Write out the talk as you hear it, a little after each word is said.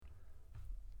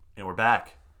And we're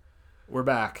back. We're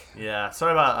back. Yeah,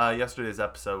 sorry about yesterday's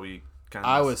episode. We kind of.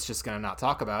 I was just gonna not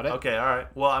talk about it. Okay, all right.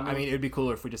 Well, I mean, it'd be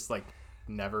cooler if we just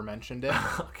never mentioned it.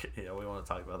 Okay, yeah, we want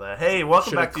to talk about that. Hey,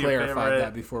 welcome back to your favorite. Should have clarified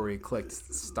that before we clicked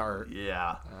start.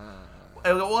 Yeah.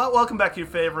 Hey, welcome back to your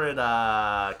favorite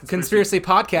conspiracy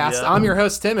podcast. Yeah. I'm your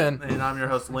host Timon, and I'm your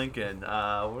host Lincoln.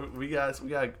 We got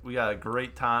a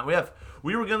great time.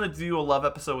 We were gonna do a love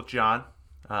episode with John.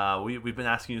 We've been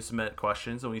asking you to submit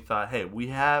questions, and we thought, hey, we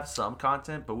have some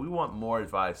content, but we want more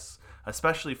advice,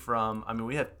 especially from. I mean,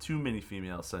 we have too many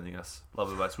females sending us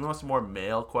love advice. We want some more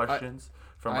male questions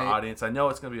from our audience. I know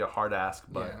it's gonna be a hard ask,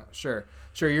 but yeah, sure.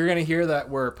 You're gonna hear that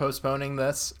we're postponing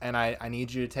this, and I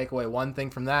need you to take away one thing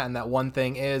from that, and that one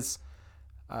thing is,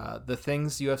 the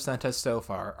things you have sent us so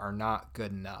far are not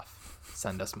good enough.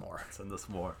 Send us more. Send us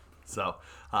more. So,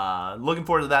 looking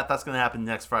forward to that. That's going to happen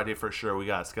next Friday for sure. We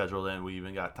got it scheduled in. We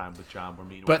even got time with John. We're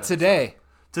meeting with him.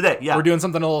 Today, yeah. We're doing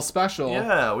something a little special.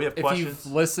 Yeah, we have questions. If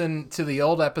you've listened to the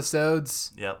old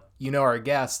episodes, you know our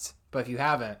guest. But if you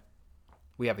haven't,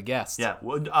 we have a guest. Yeah.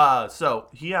 Well, so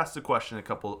he asked a question a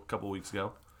couple weeks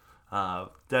ago.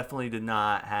 Definitely did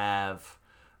not have,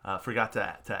 forgot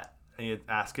to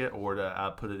ask it or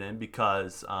to put it in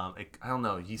because I don't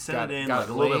know. He sent it in a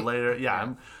little bit later.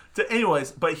 Yeah.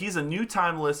 Anyways, but he's a new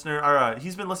time listener. Or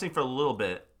he's been listening for a little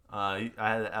bit. I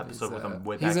had an episode with him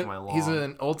way back in my long. He's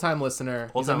an old time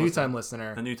listener. He's a new time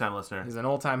listener. A new time listener. He's an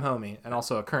old time homie and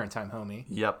also a current time homie.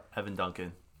 Yep, Evan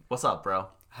Duncan. What's up, bro?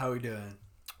 How we doing?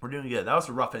 We're doing good. That was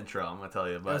a rough intro, I'm gonna tell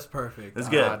you, but that's perfect. It's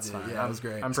good. That was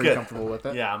great. I'm pretty comfortable with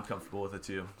it. Yeah, I'm comfortable with it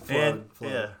too. Flow.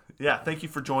 Yeah. Thank you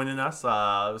for joining us. It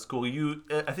was cool.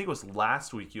 I think it was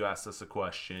last week you asked us a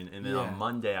question, and then on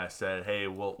Monday I said, "Hey,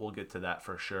 we'll get to that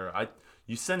for sure."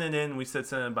 You sent it in. We said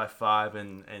send it by 5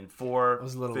 and 4. It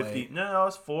was a little late. No, it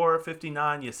was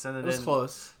 4:59. You sent it in. It was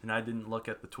close. And I didn't look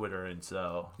at the Twitter, and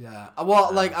so yeah.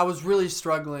 Well, I was really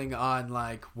struggling on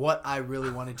what I really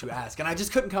wanted to ask, and I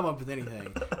just couldn't come up with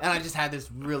anything, and I just had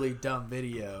this really dumb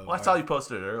video. Well, I saw you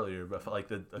posted it earlier, but a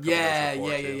couple days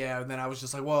before, And then I was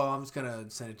just like, well, I'm just gonna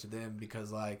send it to them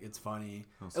because it's funny.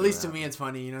 At least to me, it's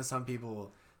funny. You know, some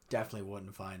people definitely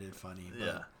wouldn't find it funny. But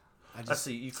yeah. I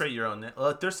see. You create your own.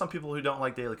 There's some people who don't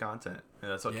like daily content. And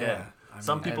that's okay. Yeah,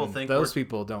 some people think those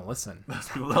people don't listen. Those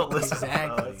people don't listen.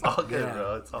 Exactly. It's all good,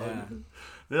 bro. It's all good.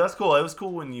 Yeah, that's cool. It was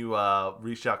cool when you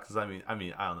reached out because I mean, I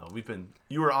don't know.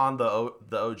 You were on the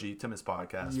OG Timmons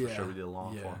podcast for sure. We did a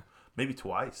long form, maybe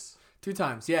twice. 2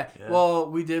 times, yeah. Well,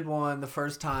 we did one the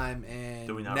first time and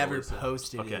never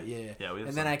posted it. Yeah.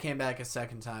 And then I came back a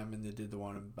second time and they did the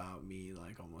one about me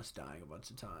almost dying a bunch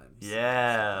of times.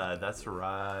 Yeah, that's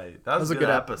right. That was a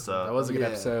good episode. That was a good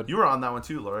episode. You were on that one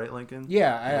too, right, Lincoln?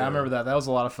 Yeah, I remember that. That was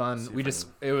a lot of fun.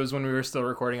 It was when we were still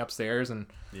recording upstairs, and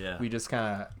we just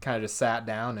kind of just sat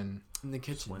down and in the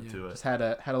kitchen went to it. Just had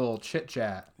a little chit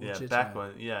chat. Yeah, back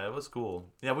when it was cool.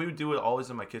 Yeah, we would do it always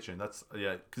in my kitchen. That's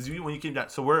because when you came down.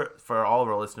 So for all of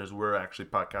our listeners, we're actually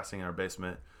podcasting in our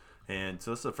basement, and so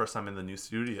this is the first time in the new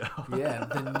studio. Yeah,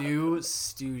 the new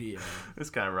studio. It's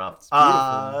kind of rough.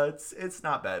 It's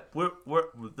not bad.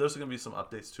 There's gonna be some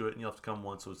updates to it, and you'll have to come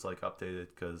once it's updated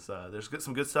because there's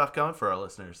some good stuff coming for our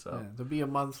listeners. So there'll be a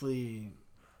monthly.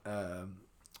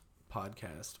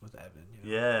 Podcast with Evan.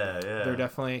 Yeah. They're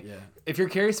definitely. Yeah. If you're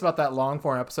curious about that long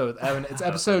form episode with Evan, it's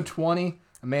episode 20,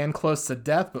 A Man Close to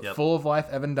Death but Full of Life,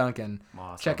 Evan Duncan.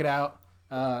 Awesome. Check it out.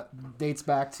 Dates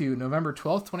back to November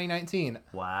 12th, 2019.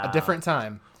 Wow. A different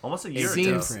time. Almost a year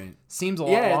ago. Seems a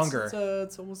lot longer.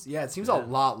 It's almost it seems a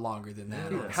lot longer than that.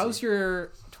 Dude, how's your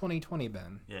 2020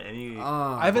 been? Yeah,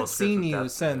 I haven't seen you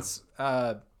since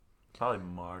probably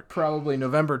March. Probably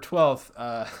November 12th.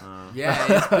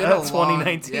 It's been a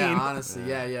 2019. Yeah, honestly,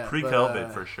 yeah.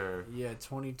 Pre-COVID for sure. Yeah,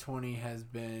 2020 has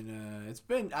been. It's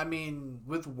been. I mean,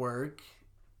 with work,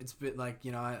 it's been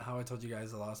how I told you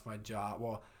guys I lost my job.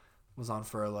 Well, was on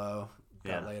furlough,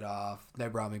 got laid off. They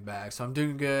brought me back, so I'm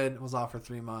doing good. Was off for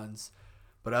 3 months,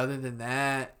 but other than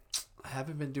that, I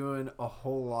haven't been doing a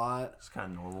whole lot. It's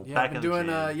kind of normal. Yeah, I've been doing.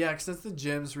 Since the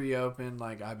gyms reopened,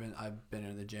 I've been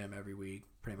in the gym every week.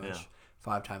 Pretty much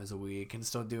 5 times a week, and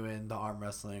still doing the arm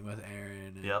wrestling with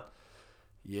Aaron. And,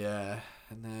 yeah,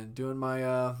 and then doing my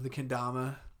the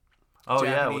kendama. Oh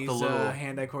Japanese, with the little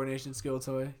hand-eye coordination skill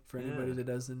toy for anybody that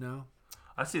doesn't know.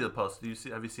 I see the post. Have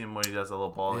you seen him when he does a little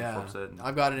ball and flips it?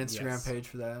 I've got an Instagram page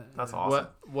for that. That's awesome.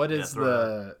 What is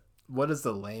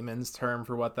the layman's term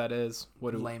for what that is?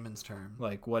 Layman's term?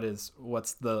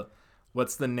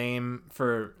 What's the name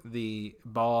for the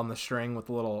ball on the string with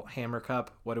the little hammer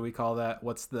cup? What do we call that?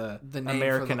 What's the name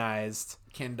Americanized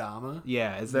kendama?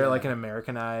 Yeah, is there an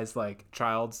Americanized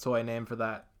child's toy name for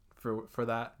that for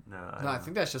that? No, No, I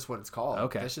think that's just what it's called.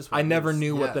 Okay. That's just what I it never is.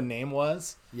 knew Yeah. what the name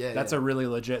was. Yeah, That's yeah. a really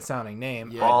legit sounding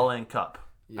name. Yeah. Ball and Cup.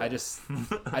 Yeah. I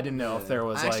didn't know if there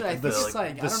was Actually, I like think the, it's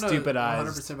like the I don't know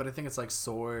stupidized. 100%, but I think it's like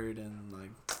sword and like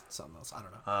something else. I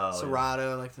don't know. Oh,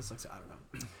 Serato, like this, like I don't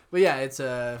know. But yeah, it's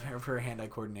for hand-eye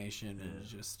coordination and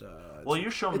just. Well,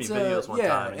 you're showing me it's videos one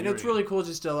time, and it's really cool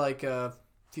just to like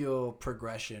feel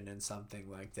progression in something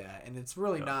like that, and it's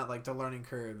really not like the learning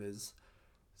curve is.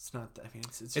 It's not. I mean,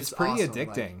 it's just pretty awesome.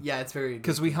 addicting. Like, yeah, it's very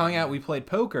Because we addicting, hung out, yeah. we played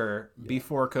poker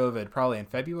before COVID, probably in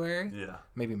February, Yeah.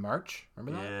 maybe March.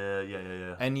 Remember that?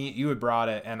 Yeah. And you had brought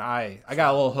it, and I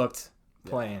got a little hooked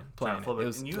playing it. flip It it.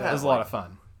 was, And you it had, was a lot like, of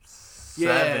fun.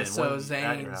 Yeah, Seven so at your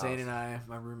Zane house. and I,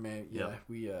 my roommate, Yep.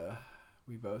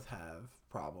 we both have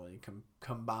probably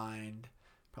combined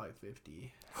probably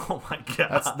 50. Oh my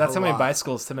god. That's A how many lot.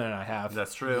 bicycles Tim and I have.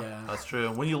 That's true. Yeah. That's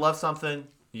true. When you love something,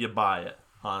 you buy it.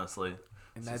 Honestly,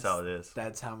 And that's how it is.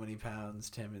 That's how many pounds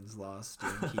Timmons lost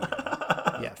doing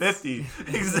keto. Yes. 50.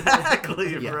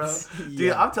 Exactly, bro. Yes. Dude,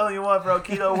 Yeah. I'm telling you what, bro.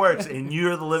 Keto works, and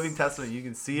you're the living testament. You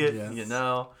can see it. Yes. You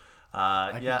know.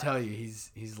 I Yeah. can tell you,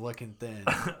 he's looking thin.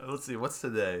 Let's see. What's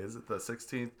today? Is it the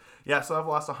 16th? Yeah. So I've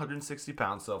lost 160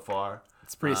 pounds so far.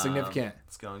 It's pretty significant.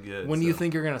 It's going good. When do you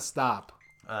think you're going to stop?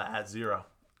 At 0.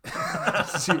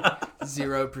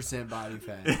 0% body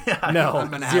fat. No, I'm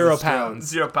gonna have 0 a stroke. pounds.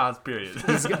 0 pounds. Period.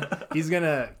 He's going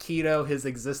to keto his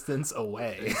existence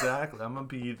away. Exactly. I'm gonna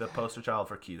be the poster child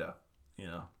for keto. You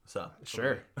know. So.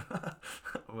 Sure. But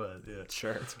yeah.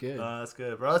 Sure. It's good. That's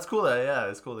good, bro. That's cool.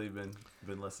 It's cool that you've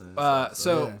been listening.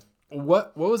 So yeah.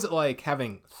 what was it like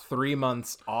having 3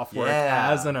 months off work Yeah.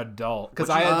 as an adult? Because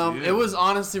What I you had, Dude. It was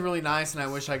honestly really nice, and I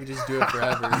wish I could just do it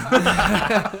forever.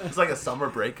 it's like a summer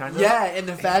break kind of. Yeah, and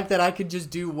the fact that I could just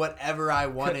do whatever I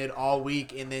wanted all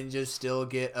week and then just still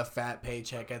get a fat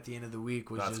paycheck at the end of the week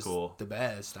was That's just cool. the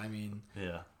best. I mean,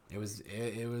 Yeah. it was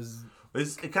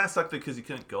It kind of sucked because you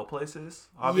couldn't go places,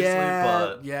 obviously.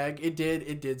 yeah, it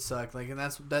did suck. Like, and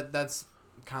that's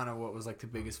kind of what was like the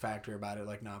biggest factor about it,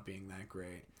 like not being that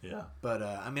great. Yeah. But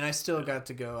I mean, I still got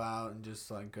to go out and just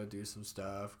like go do some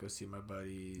stuff, go see my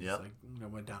buddies. Yep.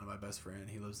 Like, went down to my best friend.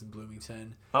 He lives in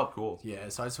Bloomington. Oh, cool. Yeah,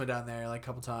 so I just went down there like a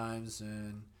couple times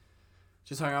and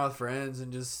just hung out with friends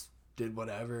and just did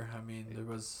whatever. I mean,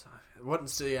 it wasn't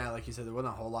still, yeah, like you said, there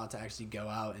wasn't a whole lot to actually go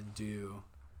out and do,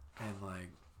 and like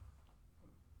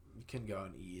you couldn't go out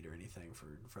and eat or anything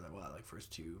for the like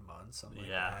first 2 months, something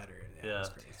Yeah. like that. Or, it Yeah. was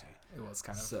crazy. it was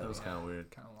kind of So- It was kind of weird.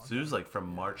 Kinda long. So it was like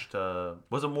from March to.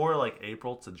 Was it more like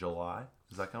April to July?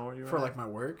 Is that kind of where you were? For at? like my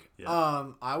work, Yeah.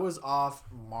 I was off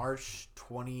March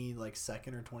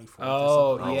 2nd or 24th.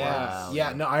 Oh, or something like yeah. that. wow.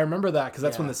 Yeah, no, I remember that because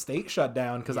that's when Yeah. the state shut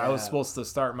down because I was Yeah. supposed to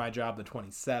start my job the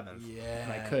 27th. Yeah,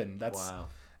 And I couldn't. That's Wow.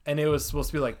 And it was supposed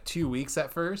to be like 2 weeks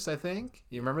at first, I think.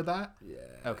 You remember that? Yeah.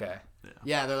 Okay.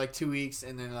 Yeah, they're like 2 weeks,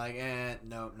 and then like,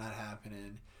 nope, not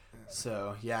happening.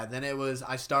 So yeah, then it was.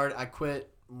 I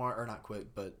quit not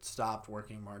quit, but stopped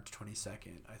working March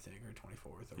 22nd, I think, or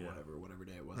 24th, or Yeah. whatever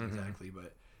day it was Mm-hmm. exactly.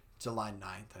 But July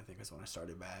 9th, I think, is when I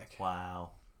started back.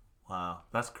 Wow.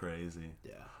 That's crazy.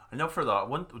 Yeah. I know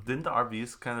didn't the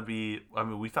RVs kind of be. I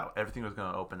mean, we thought everything was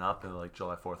going to open up in like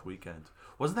July 4th weekend.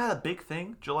 Wasn't that a big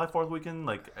thing? July 4th weekend,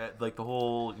 like the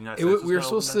whole United States. Was We were gonna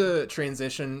supposed open up? to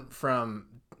transition from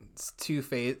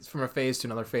a phase to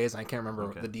another phase. And I can't remember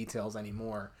Okay. the details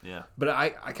anymore. Yeah. But I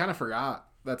kind of forgot.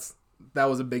 That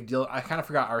was a big deal. I kind of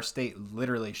forgot our state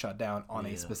literally shut down on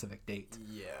a specific date.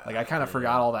 Yeah. Like I kind of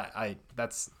forgot all that.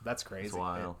 That's crazy. It's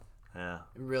wild. Yeah.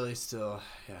 It really still,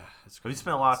 yeah. It's Have you crazy.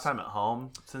 spent a lot of time at home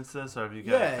since this, or have you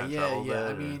got kind of traveled yeah. a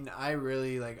I bit, or- mean, I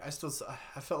really like.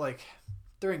 I felt like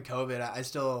during COVID, I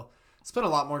still spent a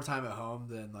lot more time at home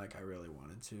than like I really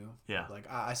wanted to. Yeah. Like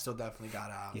I still definitely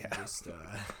got out. Yeah. And just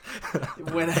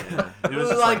when It was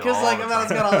just, like like, because all like the I was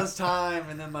time. got all this time,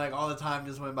 and then like all the time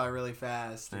just went by really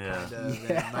fast. Yeah. Kind of.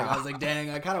 Yeah. And, like I was like, dang,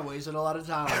 I kind of wasted a lot of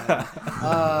time.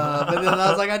 But then I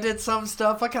was like, I did some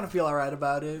stuff. I kind of feel alright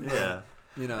about it. But, Yeah.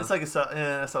 You know. It's like so.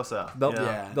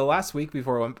 The, the last week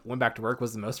before I went back to work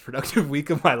was the most productive week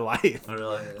of my life.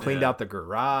 Really? Cleaned out the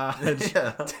garage.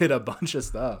 Yeah. Did a bunch of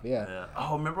stuff. Yeah. Yeah.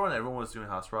 Oh, remember when everyone was doing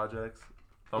house projects?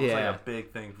 That was Yeah. like a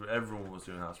big thing for everyone was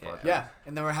doing house projects. Yeah,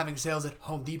 and then we're having sales at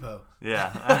Home Depot.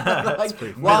 Yeah. Like,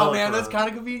 pretty wow, middle man, of that's the kind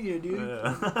of convenient, dude.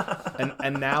 Yeah.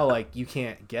 And now like you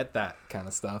can't get that kind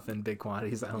of stuff in big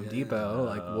quantities at Home Yeah. Depot,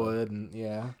 like wood and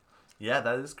Yeah,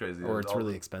 that is crazy. or it's All-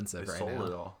 really expensive They right sold now.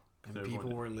 it all. And Everyone people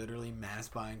did. were literally mass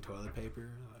buying toilet paper.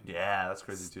 Like, Yeah, that's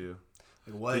crazy too.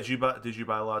 like what? Did you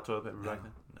buy a lot of toilet paper back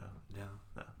then? No,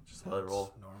 No. Just let it it's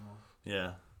roll. normal.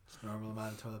 Yeah. It's normal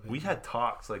amount of toilet paper. We had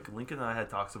talks, like Lincoln and I had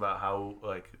talks about how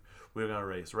like we were gonna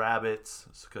raise rabbits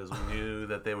because we knew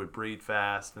that they would breed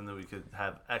fast, and then we could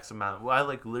have X amount. Well, I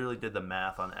like literally did the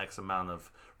math on X amount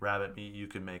of rabbit meat you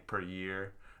could make per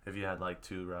year if you had like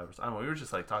 2 rabbits. I don't know. We were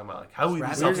just like talking about like how we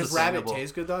Does do rabbit sustainable.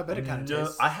 taste good though? I bet it kind of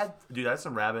tastes. I had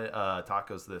some rabbit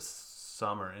tacos this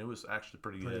summer, and it was actually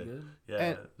pretty good.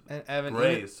 Yeah. And Evan,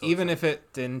 Braised, so even if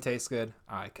it didn't taste good,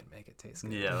 I could make it taste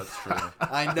good. Yeah, that's true.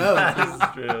 I know.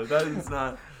 That's true. That is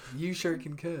not. You sure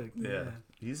can cook. Yeah.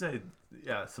 He said,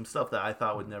 some stuff that I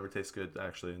thought would never taste good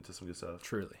actually into some good stuff.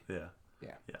 Truly. Yeah.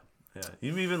 Yeah.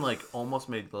 You even like almost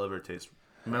made the liver taste.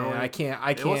 Remember? Yeah, when I can't.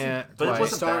 But it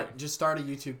twice. wasn't Just start a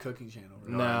YouTube cooking channel.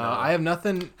 No, No, I know. I have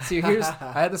nothing. See, I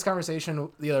had this conversation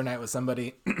the other night with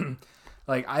somebody.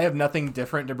 Like, I have nothing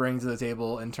different to bring to the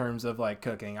table in terms of like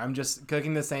cooking. I'm just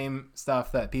cooking the same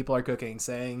stuff that people are cooking,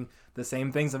 saying the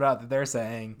same things about that they're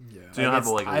saying. Yeah. So you don't have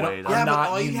to like I don't- wait. I'm Yeah, but not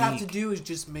all you have to unique. do is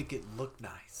just make it look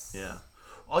nice. Yeah.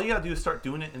 All you gotta do is start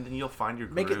doing it, and then you'll find your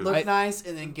groove. Make it look nice,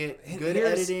 and then get good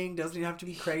here's- editing. Doesn't even have to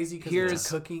be crazy because here's- it's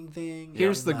a cooking thing.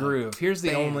 Here's the Like, groove. Here's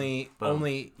the bam. only But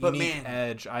unique man.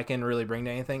 edge I can really bring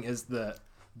to anything is the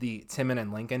Timon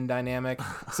and Lincoln dynamic.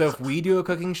 So if we do a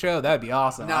cooking show, that'd be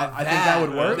awesome. Now I think that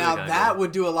would work. Now Okay, that good.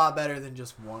 would do a lot better than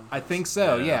just one. I think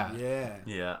so. Yeah. Yeah.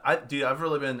 Yeah. Yeah, I've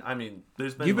really been. I mean,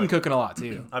 there's been. You've been like, cooking a lot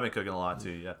too. I've been cooking a lot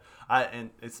too. Yeah. And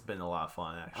it's been a lot of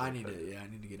fun actually. I need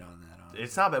to get on that. Honestly.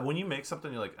 It's not bad when you make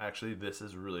something. You're like, actually, this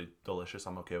is really delicious.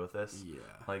 I'm okay with this. Yeah.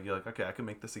 Like you're like, okay, I can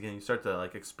make this again. You start to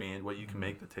like expand what you can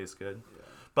make that tastes good. Yeah.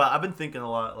 But I've been thinking a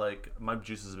lot. Like my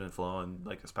juices have been flowing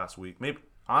like this past week. Maybe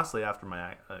honestly after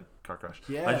my car crash,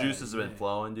 my Yeah, juices have been yeah.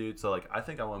 flowing, dude. So like I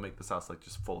think I want to make this house like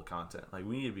just full of content. Like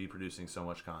we need to be producing so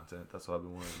much content. That's what I've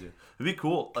been wanting to do. It'd be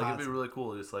cool. Like it'd be Content. really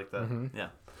cool. Just like that. Yeah.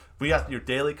 We got your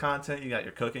daily content. You got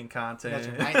your cooking You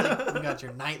content. got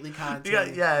your nightly content. You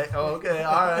got, yeah. Oh, okay.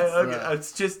 All right. Okay.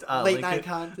 It's just Late night Lincoln-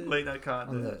 content. Late night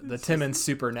content. The Timon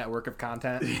super network of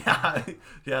content. Yeah,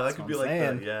 yeah, that could what be I'm like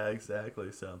saying. that. Yeah,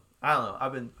 exactly. So I don't know.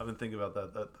 I've been thinking about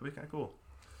that. That'd be kind of cool.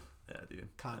 Yeah,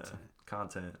 dude. Content.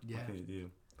 Content. Yeah. What can you do?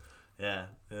 Yeah,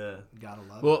 yeah. Gotta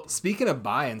love Well, it. speaking of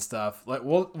buying stuff, like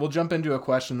we'll jump into a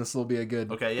question. This will be a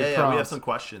good. Okay. good Yeah, yeah. We prompt. have some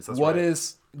questions. That's What right.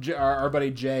 is our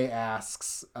buddy Jay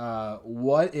asks?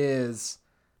 What is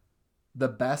the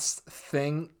best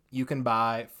thing you can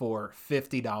buy for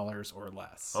 $50 or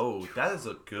less? Oh, that is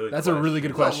a good. That's a really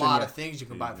good There's question. a lot yeah. of things you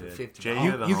can buy for Dude, $50. Jay,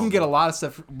 You, have a you can home. get a lot of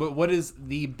stuff, but what is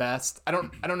the best? I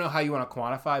don't know how you want to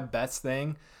quantify best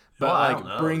thing, but Well, I like don't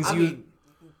know. brings I you. mean-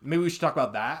 Maybe we should talk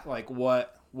about that. Like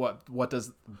what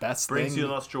does best brings thing you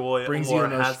the most joy, brings or you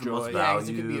the most has the most joy. Yeah, value. because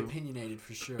it could be opinionated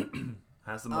for sure.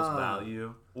 Has the most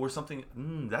value, or something.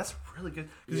 That's really good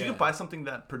because you Yeah. can buy something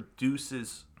that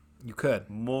produces You could.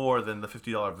 more than the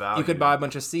 $50 value. You could buy a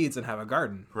bunch of seeds and have a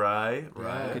garden. Right.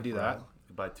 Yeah. You could do that. You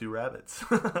could buy 2 rabbits.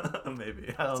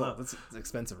 Maybe. I don't know. That's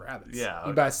expensive rabbits. Yeah,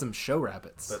 You okay. buy some show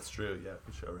rabbits. That's true. Yeah,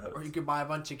 we show rabbits. Or you could buy a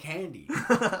bunch of candy.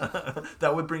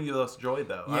 That would bring you less joy,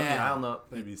 though. I mean, Yeah, I don't know.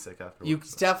 You'd be sick afterwards.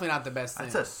 It's definitely not the best thing.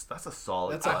 That's a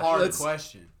solid. That's a question. hard Let's-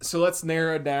 question. So let's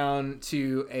narrow it down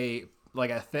to a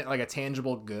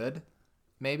tangible good,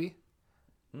 maybe.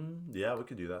 Yeah, we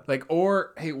could do that. Like,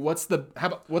 or hey, what's the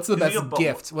you best can bu-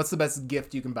 gift? What's the best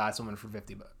gift you can buy someone for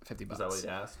 $50? Is that what you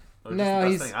asked? Or No, just the best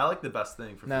he's- thing? I like the best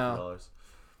thing for No. $50.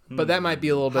 But that might be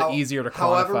a little bit easier to quantify.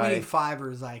 However many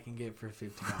fibers I can get for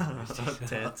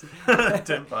 $50.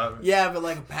 10 5. Yeah, but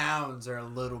like pounds are a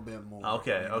little bit more.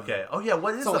 Okay, you know? okay. Oh, yeah,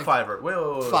 what is So, the like, fiver?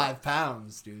 Wait. 5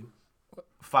 pounds, dude.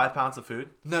 5 pounds of food?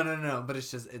 No. But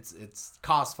it's just it's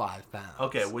cost 5 pounds.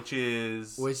 Okay, which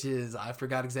is... Which is I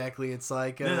forgot exactly. It's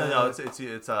like No.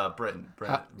 It's Britain.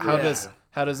 How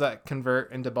Yeah. does that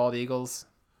convert into bald eagles?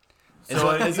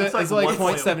 So Is it like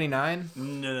 0.79?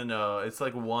 No. It's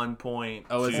like 1.2.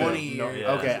 Oh, is it? 20 No, or-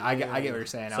 Yeah. Okay, I get what you're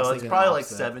saying. I was So it's thinking probably the like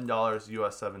opposite. $7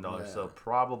 US $7. Yeah. So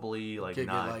probably like could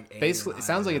get 9. like 8 or Basically, it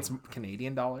sounds 9. like it's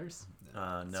Canadian dollars.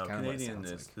 No, kinda what it Canadian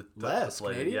sounds is like. the less.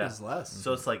 deflated, Canadian yeah. is less.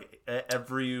 So it's like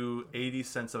every 80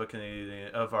 cents of a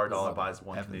Canadian of our dollar buys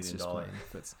one Evans Canadian just dollar. playing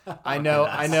foots. I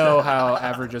know how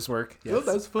averages work. Yes.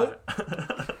 that's foot.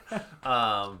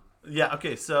 Yeah.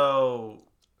 Okay. So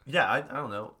yeah, I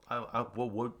don't know.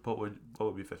 What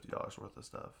would be $50 worth of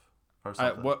stuff or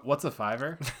something? What's a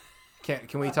fiver?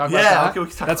 Can we talk Yeah, about that? okay, we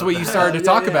can talk That's about what you that. started to Yeah,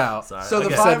 talk yeah. about. Sorry. So the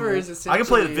Okay. fiver is essentially. I can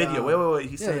play the video. Wait.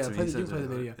 He Yeah, said yeah. to me. Play He the, said play to the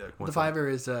me. video. Yeah, one The second. fiver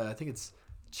is I think it's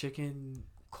chicken,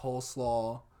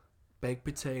 coleslaw, baked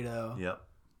potato, Yep.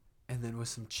 and then with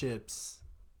some chips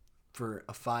for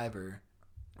a fiver.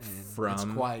 And it's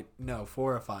From? quite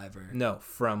for a fiver. No,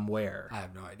 from where? I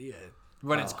have no idea.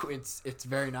 But it's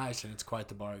very nice and it's quite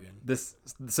the bargain. This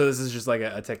is just like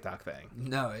a TikTok thing.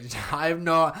 No,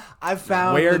 I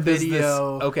found Where the does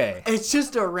video. Okay. It's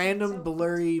just a random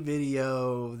blurry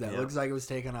video that looks like it was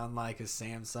taken on like a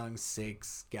Samsung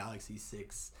 6, Galaxy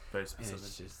 6. Very And specific.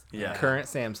 it's just Current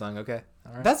Samsung. Okay.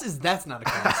 All right. that's not a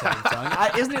current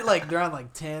Samsung. Isn't it like they're on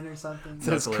like 10 or something?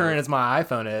 So as current as my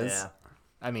iPhone is. Yeah.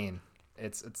 I mean,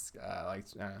 it's like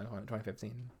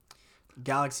 2015.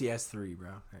 Galaxy S3, bro.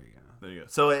 There you go. There you go.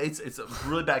 So it's a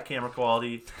really bad camera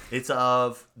quality. It's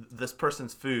of this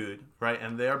person's food, right?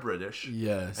 And they are British.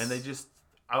 Yes. And they just,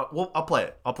 I'll play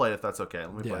it. I'll play it if that's okay.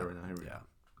 Let me play it right now. Here we go.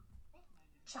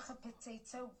 Chuck a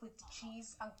potato with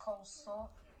cheese and coleslaw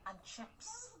and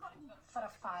chips for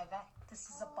a £5. This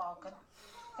is a bargain.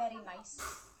 Very nice.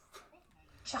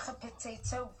 Chuck a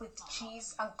potato with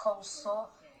cheese and coleslaw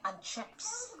and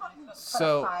chips for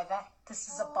So- a £5. This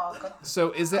is a bargain.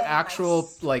 So is it Very actual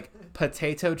nice. like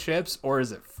potato chips or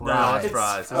is it No, fries? it's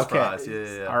fries. It's Okay. fries.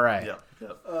 Yeah. All right. Yep.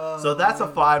 So that's a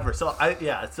 $5. So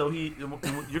So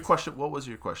your question. What was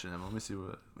your question? Emma? Let me see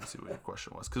what your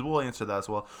question was, because we'll answer that as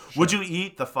well. Would you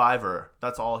eat the $5?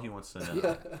 That's all he wants to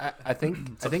know. I think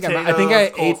I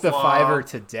potatoes, ate the coleslaw. $5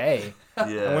 today.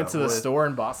 Yeah. I went to the store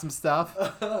and bought some stuff.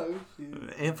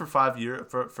 And for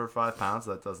 £5,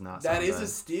 that does not. That sound is bad. a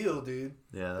steal, dude.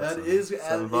 Yeah. That That's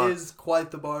 $7.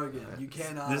 quite the bargain. You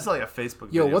cannot. This is like a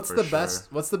Facebook. Yo, video what's for the sure. best?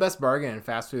 What's the best bargain in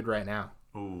fast food right now?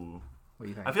 Ooh. What do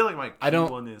you think? I feel like my key I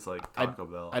don't- one is like Taco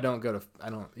Bell. I don't go to. I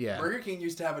don't. Yeah. Burger King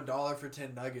used to have $1 for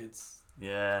 10 nuggets.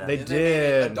 Yeah. They And they made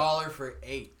it did. $1 for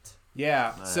 8.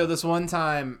 Yeah. So Yeah. this one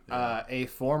time, a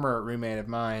former roommate of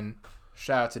mine,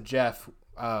 shout out to Jeff,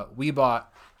 we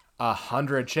bought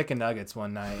 100 chicken nuggets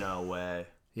one night. No way.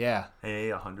 Yeah.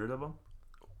 Hey, 100 of them?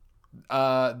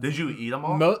 Uh, Did you eat them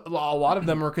all? a lot of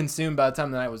them were consumed by the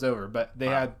time the night was over, but they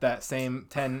had that same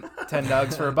 10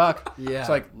 nugs for $1. Yeah. It's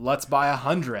like, let's buy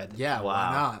 100. Yeah, why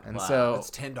Wow. not? And Wow. so That's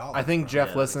 $10. I think Jeff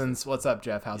Yeah, listens. What's up,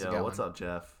 Jeff? How's it Yo, going? what's up,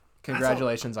 Jeff?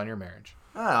 Congratulations on your marriage.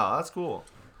 Oh, that's cool.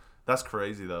 That's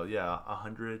crazy though. Yeah,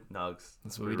 100 nugs.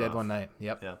 That's what we did one night.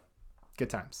 Yep. Yeah. Good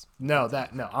times. No,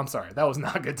 I'm sorry. That was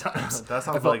not good times. That I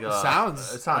sounds felt- like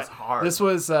sounds- It sounds hard. This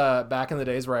was back in the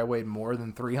days where I weighed more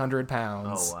than 300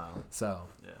 pounds. Oh wow. So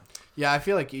Yeah. Yeah, I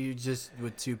feel like you just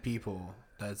with 2 people,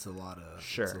 that's a lot of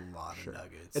Sure, It's a lot of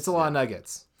nuggets. it's a lot of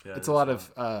nuggets. Yeah, it's it a lot is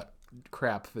of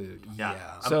crap food. Yeah.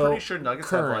 Yeah. I'm So, pretty sure nuggets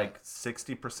current- have like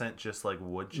 60% just like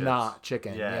wood chips. Not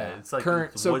chicken. Yeah, Yeah. it's like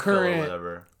current. it's So wood filler or current.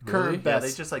 whatever. Current Yeah, best.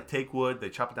 they just like take wood, they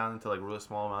chop it down into like really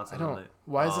small amounts. I And then don't. they,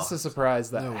 Why is this a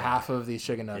surprise that No way. half of these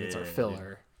chicken nuggets Yeah, are yeah.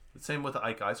 filler? Same with the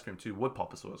Ike ice cream too. Wood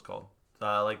pulp is what it's called.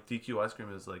 Like DQ ice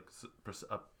cream is like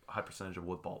a high percentage of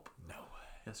wood pulp. No way.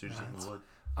 Yes, you're just eating wood.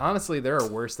 Honestly, there are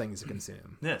worse things to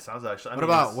consume. Yeah, sounds actually. What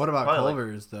about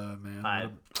Culver's though,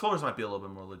 man? Culver's might be a little bit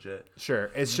more legit.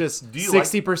 Sure, it's just Do you like-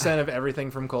 60% of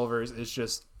everything from Culver's is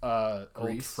just old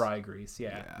Grease? fry grease.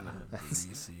 Yeah,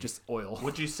 Greasy. just oil.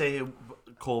 Would you say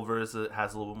Culver's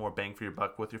has a little bit more bang for your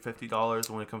buck with your $50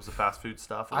 when it comes to fast food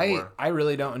stuff? Or I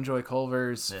really don't enjoy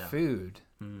Culver's Yeah. food.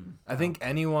 I think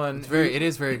anyone. It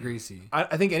is very greasy.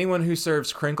 I think anyone who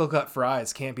serves crinkle cut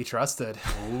fries can't be trusted.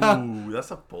 Ooh, that's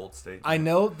a bold statement. I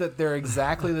know that they're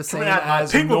exactly the same at my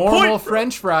as Penguin normal Point, bro.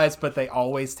 French fries, but they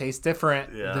always taste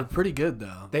different. Yeah, They're pretty good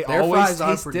though. They Their always fries are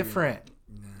taste pretty good. different.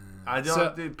 I don't.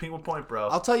 So- Dude, Penguin Point, bro.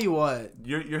 I'll tell you what.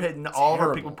 You're hitting all of our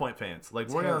Terrible. Penguin Point fans. Like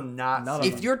we're gonna not. None of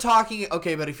see- If you're talking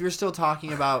but if you're still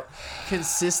talking about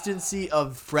consistency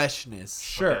of freshness,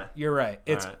 Sure, Okay. you're right.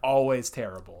 It's Alright. always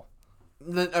terrible.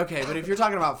 then okay. But if you're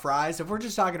talking about fries, if we're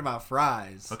just talking about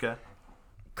fries, Okay.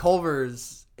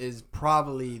 Culver's is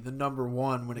probably the number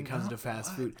one when it comes to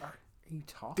fast food. Are you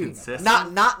talking about?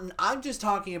 Consistent. Not. I'm just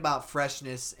talking about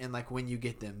freshness and like when you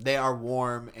get them, they are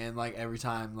warm and like every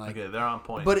time like. Okay, they're on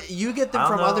point. But you get them I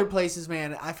don't from know. other places,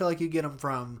 man. I feel like you get them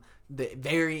from the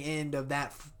very end of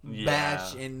that Yeah.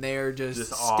 batch, and they're just,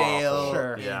 Just stale awful.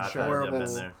 Sure. and Yeah, I've been horrible.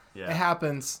 there. Yeah. It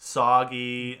happens.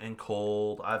 Soggy and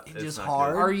cold. It's just not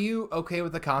hard. good. Are you okay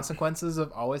with the consequences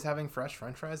of always having fresh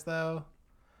French fries, though?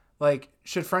 Like,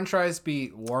 should French fries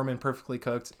be warm and perfectly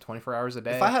cooked 24 hours a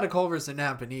day? If I had a Culver's in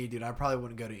Napanee, dude, I probably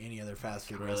wouldn't go to any other fast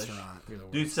food Really? restaurant. You're the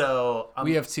worst. Dude, so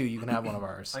We have two. You can have one of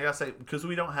ours. I gotta say, because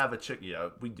we don't have a chick. Yeah,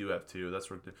 we do have two. That's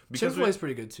ridiculous. Chick-fil-A's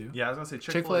pretty good too. Yeah, I was gonna say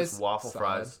Chick-fil-A's Chick-fil-A's waffle solid.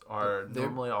 fries are They're-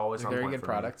 normally always on Very point good for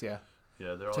product, yeah. Me. Yeah,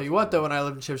 they're. Tell always you what, pretty though, when I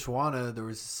lived in Chipshawana, there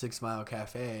was a 6 Mile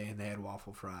Cafe, and they had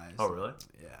waffle fries. good. Oh really?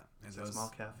 Yeah. And 6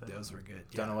 Mile Cafe? Those were good.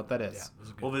 Don't know what that is. Yeah, those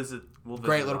were good. We'll visit. We'll visit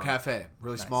Great little on- cafe.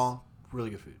 Really Nice. small. Really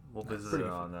good food. We'll visit Pretty it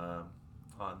good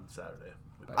on Saturday.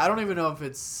 I don't even know if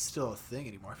it's still a thing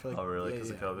anymore. I feel like. Oh, really? Yeah, 'Cause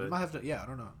of yeah. COVID? You might have to. Yeah, I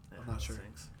don't know. Yeah, I'm not that sure.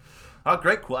 stinks. Oh,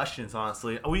 great questions,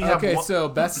 honestly. We have Okay, one, so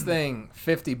best thing,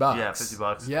 $50. yeah,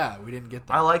 $50. Yeah, we didn't get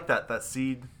that. I like that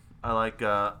seed. I like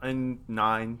and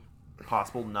 9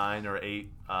 possible 9 or 8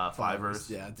 fivers.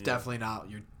 Yeah, it's definitely not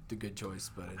the good choice,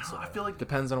 but it's. I feel like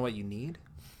Depends on what you need.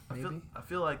 I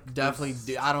feel like Definitely,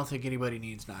 there's- I don't think anybody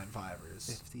needs 9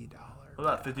 fivers. $50. What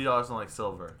about $50 on like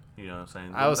silver? You know what I'm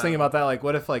saying? I was thinking about that. Like,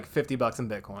 what if like $50 in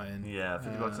Bitcoin? Yeah,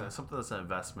 $50 in something that's an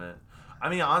investment. I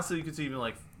mean, honestly, you could see even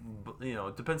like,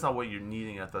 it depends on what you're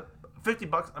needing at the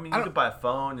 $50. I mean, you could buy a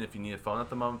phone if you need a phone at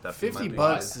the moment. That $50 might be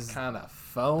bucks nice. is Kind of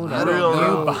phone I are don't real know.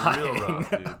 you rough, real buying? rough,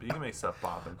 dude. But you can make stuff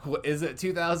popping. What, is it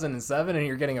 2007 and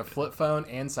you're getting a flip phone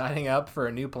and signing up for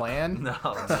a new plan? No,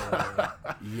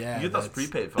 Yeah, you get those that's-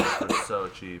 prepaid phones for so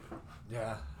cheap.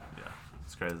 Yeah. Yeah,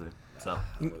 it's crazy. So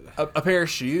A pair of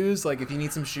shoes, like if you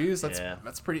need some shoes, that's Yeah.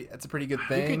 that's a pretty good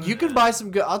thing. You can buy some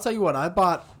good. I'll tell you what. I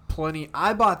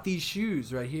bought these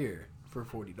shoes right here for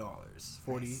 $40.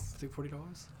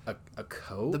 $40. a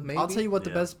coat, maybe. I'll tell you what. The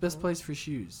Yeah. best place for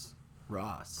shoes,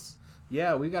 Ross.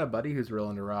 Yeah, we got a buddy who's real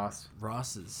into Ross.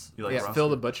 Ross's you like Yeah, Ross? Phil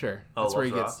the Butcher. Oh, That's where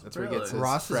he loves gets. Ross? That's where he gets his Really?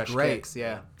 Ross is fresh great. kicks.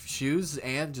 Yeah, shoes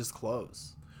and just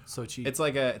clothes. So cheap. it's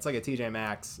like a TJ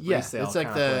Maxx. Yeah, resale it's like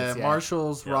kinda the place, yeah.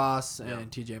 Marshalls, Yeah. Ross, Yeah. and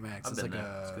TJ Maxx. I've It's been like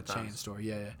there. It's a good chain times. store.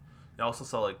 Yeah, yeah. They also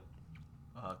sell like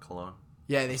cologne,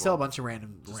 Yeah, they sell a bunch of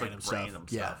random Just, like, stuff. random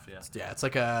stuff, yeah. Yeah, it's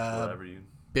like a whatever you.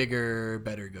 bigger,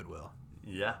 better Goodwill.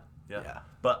 Yeah. Yeah.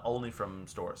 But only from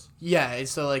stores. Yeah,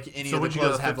 so like any So of the would you go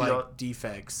clothes to have $50? like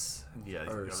defects Yeah, you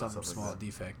can or go to some stuff like small that.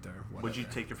 defect or whatever. Would you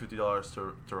take your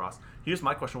 $50 to Ross? Here's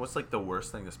my question: what's like the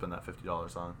worst thing to spend that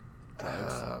 $50 on?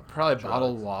 Probably Drugs.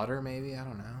 bottled water, maybe. I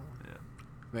don't know. Yeah.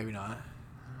 Maybe not.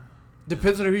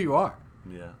 Depends on who you are.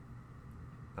 Yeah.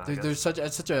 I There's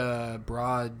guess such a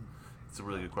broad. it's a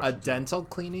really good A question. dental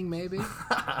cleaning, maybe.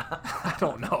 I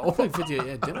don't know. Like 50,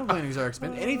 yeah, dental cleanings are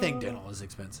expensive. Anything dental is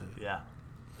expensive. Yeah.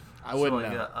 I wouldn't so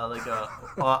know.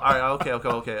 all right.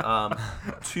 Okay.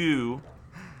 2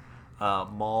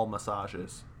 mall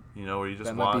massages. You know, where you just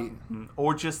That might walk,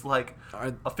 or just like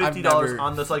I've a $50 never-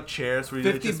 on those like chairs where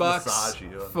they $50 just massage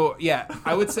you. for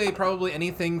I would say probably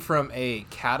anything from a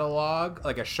catalog,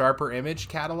 like a Sharper Image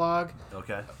catalog.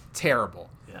 Okay. Terrible.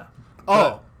 Yeah.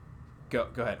 Oh, Go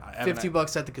ahead.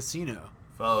 $50 at the casino.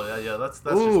 Oh yeah. That's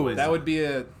just Ooh, wasted. That would be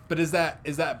a. But is that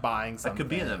buying That something? could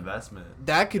be an investment.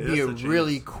 That could It be is a the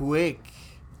really cheese. quick,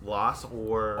 Loss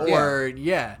or or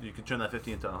yeah, you can turn that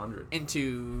 50 into 100.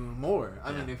 into more.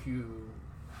 I Yeah. mean, if you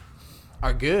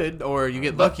are good or you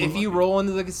get Look, lucky. if you roll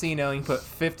into the casino and you put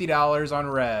 $50 on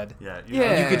red, Yeah.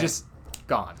 Yeah. you could just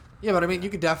gone. Yeah, but I mean, you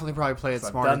could definitely probably play it So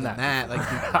I've smarter done than that that.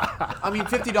 Like, I mean,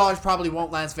 $50 probably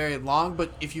won't last very long,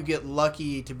 but if you get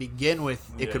lucky to begin with,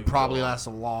 it Yeah, could you can probably go on. last a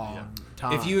long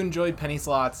time. If you enjoyed penny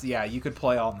slots, yeah, you could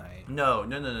play all night. No.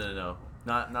 Not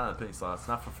a penny slots.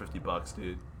 Not for $50,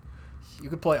 dude. You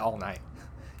could play all night.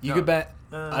 You No. could bet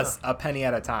No. a penny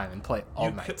at a time and play all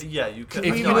You night. could, yeah, you could.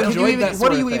 If If you you no, I enjoyed don't think- that what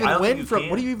sort do you of thing. even I don't think win you from? can.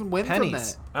 What do you even win Pennies. from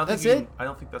that? I don't That's think you it. can- I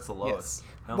don't think that's the lowest.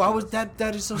 I don't Why think was that's- that?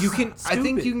 That is so. You can. I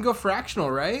think stupid. you can go fractional,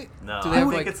 right? No, Do I they have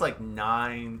think like? it's like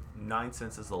 9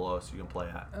 cents is the lowest you can play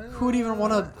at. Who would even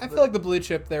want to? I feel like the blue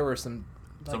chip. There were some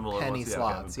like Some of the penny lowest,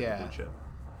 slots. okay, Yeah. blue chip.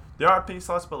 There are penny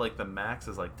slots, but like the max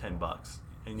is like $10,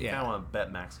 and you Yeah. kind of want to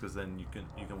bet max because then you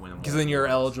can win them. Because then you're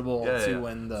eligible Yeah, to yeah.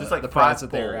 win So the, it's like the 5 prize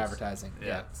that they were bowls. advertising. Yeah,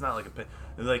 Yeah. it's not like a penny.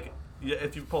 Like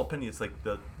if you pull a penny, it's like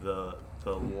the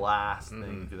last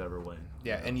thing you could ever win.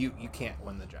 Yeah, and you can't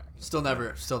win the jack. Still never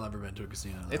been to a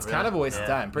casino. It's Really? kind of a waste of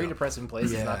Yeah. time. Pretty depressing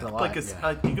place. Yeah. Not gonna Like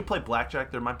lie. you could play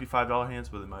blackjack. There might be $5 hands,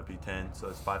 but it might be 10. So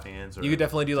it's 5 hands. Or You could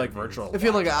definitely do like 10 hands. virtual. I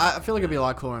feel like it'd be a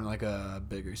lot cooler in like a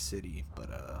bigger city, but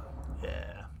Yeah.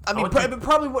 I mean, went to-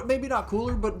 probably what maybe not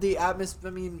cooler, but the atmosphere.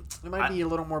 I mean, it might be a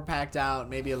little more packed out,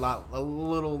 maybe a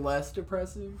little less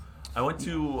depressive. I went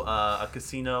to a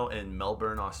casino in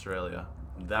Melbourne, Australia.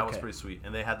 That was Okay. pretty sweet,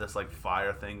 and they had this like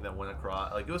fire thing that went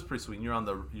across. Like it was pretty sweet. And you're on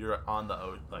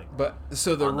the like. But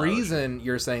so the on the reason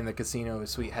you're saying the casino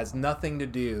is sweet has nothing to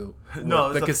do with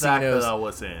No, the it's the fact casinos. that I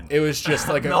was in. It was just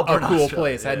like a Melbourne, cool Australia.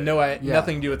 place. Had Yeah.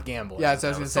 nothing to do with gambling. Yeah, so I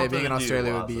was Yeah, gonna it's say being something in to do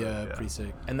Australia would while be I was there, yeah. pretty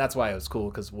sick. And that's why it was cool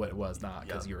because what it was not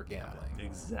because Yep. you were gambling.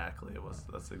 Exactly, it was.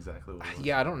 That's exactly what it was.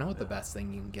 Yeah, I don't know what the best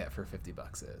thing you can get for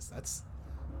 $50 is. That's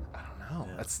I don't know.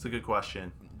 Yeah, That's that's a good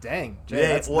question. dang. Jay, Yeah,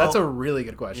 that's well- a really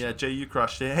good question. Yeah, Jay, you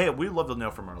crushed it. Hey, we'd love to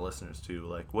know from our listeners too,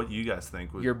 like what you guys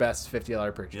think. Would, Your best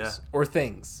 $50 purchase Yeah. or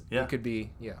things. Yeah. It could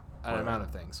be an Whatever. amount of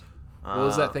things. What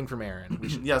was that Uh, thing from Aaron? We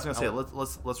should, Yeah, I was gonna say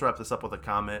let's wrap this up with a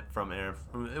comment from Aaron.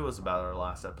 It was about our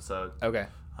last episode. Okay.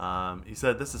 He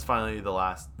said, This is finally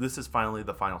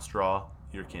the final straw.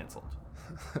 You're canceled."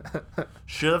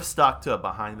 Should have stuck to a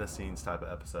behind the scenes type of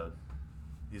episode.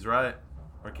 He's right.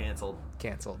 or canceled.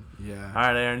 Canceled. Yeah. All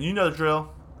right, Aaron, you know the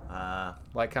drill.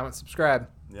 Like, comment, subscribe.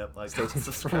 Yep, like, Stay tuned for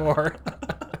subscribe. more.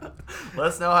 Let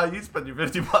us know how you spend your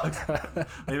 $50.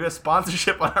 Maybe a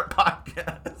sponsorship on our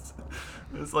podcast.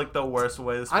 It's like the worst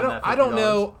way to spend that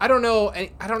 $50.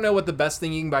 I don't know what the best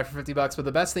thing you can buy for $50, but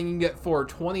the best thing you can get for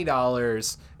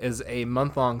 $20 is a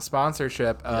month-long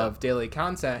sponsorship of daily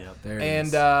content. Yep. There it and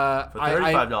is. For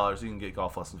 $35, you can get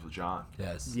golf lessons with John.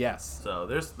 Yes. yes, So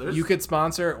there's you could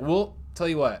sponsor. We'll tell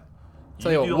you what. do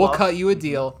We'll love- cut you a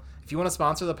deal. If you want to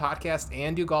sponsor the podcast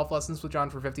and do golf lessons with John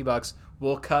for $50,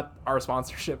 we'll cut our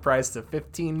sponsorship price to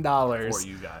 $15 for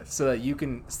you guys. so that you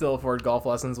can still afford golf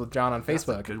lessons with John on That's a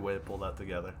Facebook. good way to pull that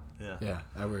together. Yeah. Yeah,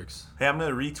 that works. Hey, I'm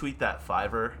gonna retweet that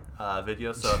Fiverr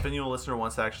video. So if any listener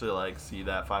wants to actually like see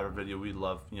that Fiverr video, we'd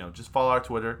love just follow our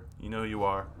Twitter. You know who you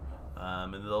are.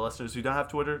 And the listeners who don't have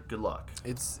Twitter, good luck.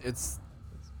 It's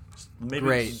Maybe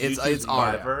great. just It's YouTube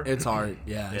art. Fiverr. It's art.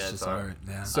 Yeah, Yeah, it's it's just art. art.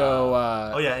 Yeah. So,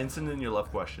 oh yeah, and send in your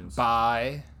love questions.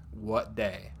 by what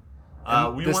day?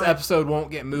 We This wanna- episode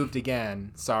won't get moved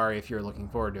again. Sorry if you're looking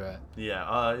forward to it.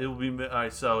 Yeah, it will be. All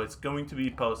right, so it's going to be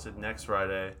posted next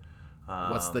Friday.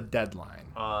 What's the deadline?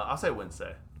 I'll say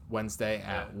Wednesday Wednesday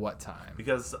at Yeah. what time?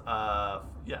 because 5:00,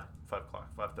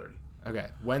 5:30. Okay,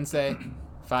 Wednesday,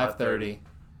 5:30.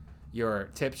 Your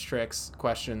tips, tricks,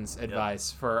 questions,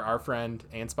 advice for our friend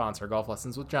and sponsor, Golf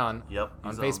Lessons with John. Yep.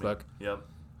 On he's me. Facebook. Yep.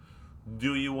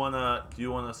 Do you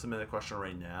wanna submit a question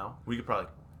right now? We could probably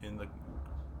in the.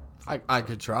 I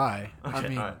could try. Okay. I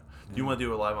mean, all right. Do you want to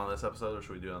do it live on this episode, or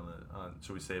should we do it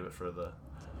should we save it for the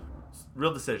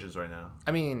real decisions right now?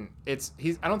 I mean, I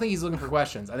don't think he's looking for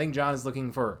questions. I think John is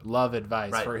looking for love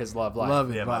advice Right. for his love life.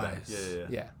 love Yeah, my bad. advice.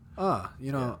 Yeah.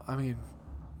 I mean,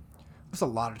 there's a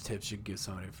lot of tips you can give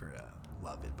somebody for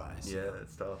love advice. Yeah,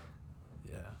 it's tough.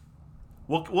 Yeah.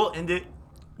 We'll end it.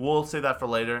 We'll say that for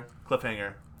later.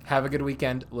 Cliffhanger. Have a good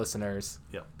weekend, listeners.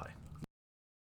 Yep. Bye.